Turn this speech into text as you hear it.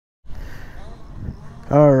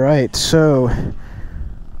Alright, so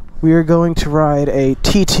we are going to ride a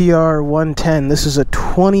TTR 110. This is a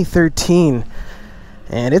 2013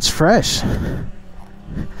 and it's fresh. I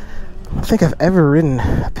don't think I've ever ridden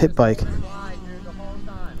a pit bike.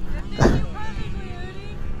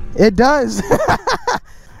 It does.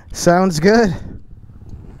 Sounds good.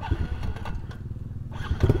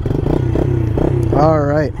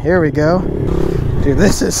 Alright, here we go. Dude,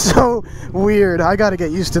 this is so weird. I gotta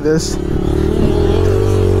get used to this.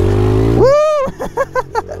 Woo!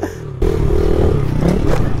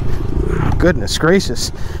 Goodness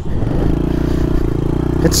gracious.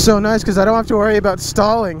 It's so nice because I don't have to worry about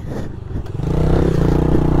stalling.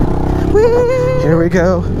 Woo! Here we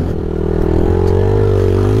go.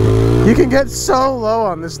 You can get so low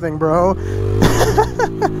on this thing, bro.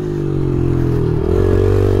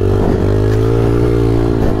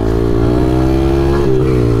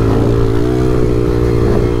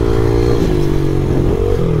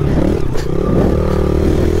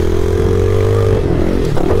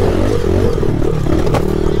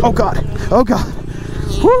 Oh god, oh god.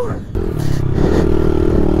 Woo.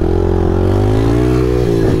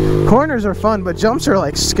 Corners are fun, but jumps are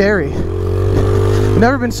like scary. I've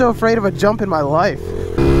never been so afraid of a jump in my life.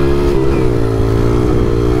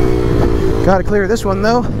 Gotta clear this one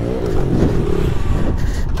though.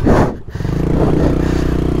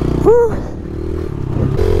 Woo.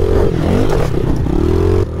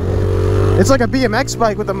 It's like a BMX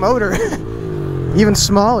bike with a motor. Even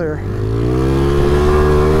smaller.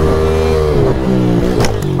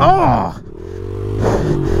 Oh!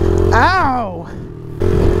 Ow!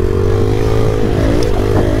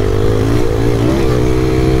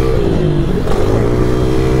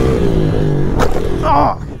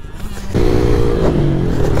 Oh!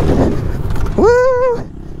 Woo!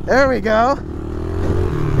 There we go.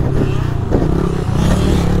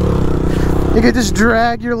 You could just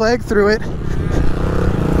drag your leg through it.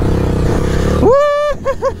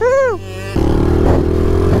 Woo!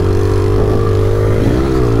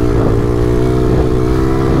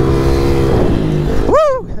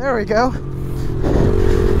 There we go.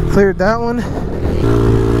 Cleared that one.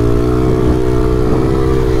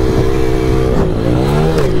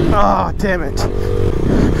 Oh, damn it.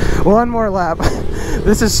 One more lap.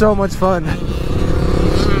 This is so much fun.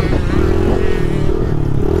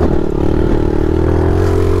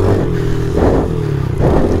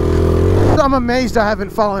 I'm amazed I haven't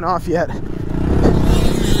fallen off yet.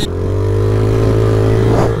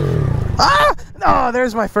 Ah! Oh,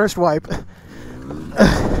 there's my first wipe.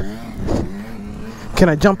 Can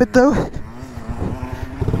I jump it though?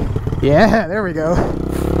 Yeah, there we go.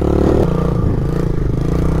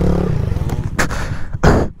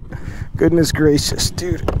 Goodness gracious,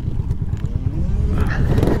 dude.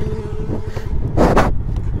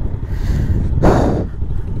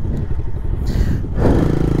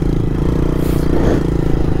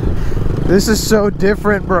 This is so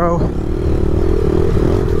different, bro.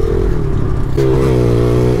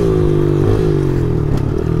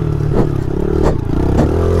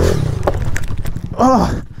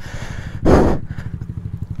 Oh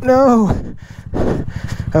no.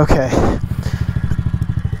 Okay.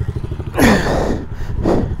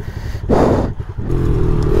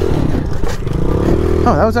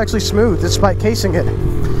 Oh, that was actually smooth despite casing it.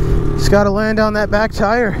 Just gotta land on that back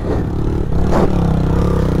tire.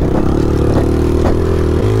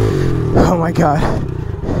 Oh my god.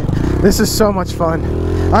 This is so much fun.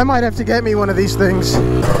 I might have to get me one of these things.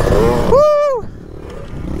 Woo!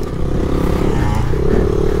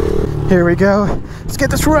 Here we go. Let's get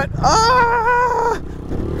this right. Ah!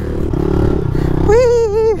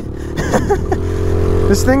 Whee!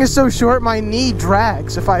 This thing is so short, my knee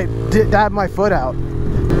drags if I dab my foot out.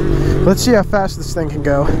 Let's see how fast this thing can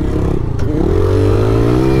go.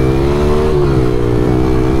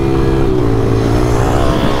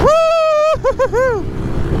 Woo!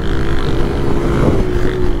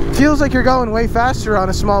 Feels like you're going way faster on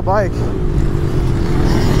a small bike.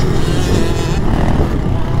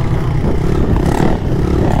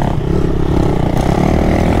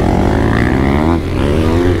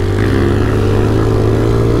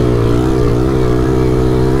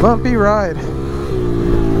 Bumpy ride.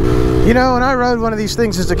 You know, when I rode one of these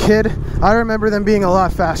things as a kid, I remember them being a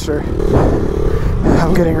lot faster.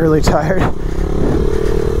 I'm getting really tired.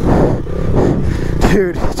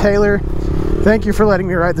 Dude, Taylor, thank you for letting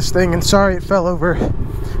me ride this thing, and sorry it fell over.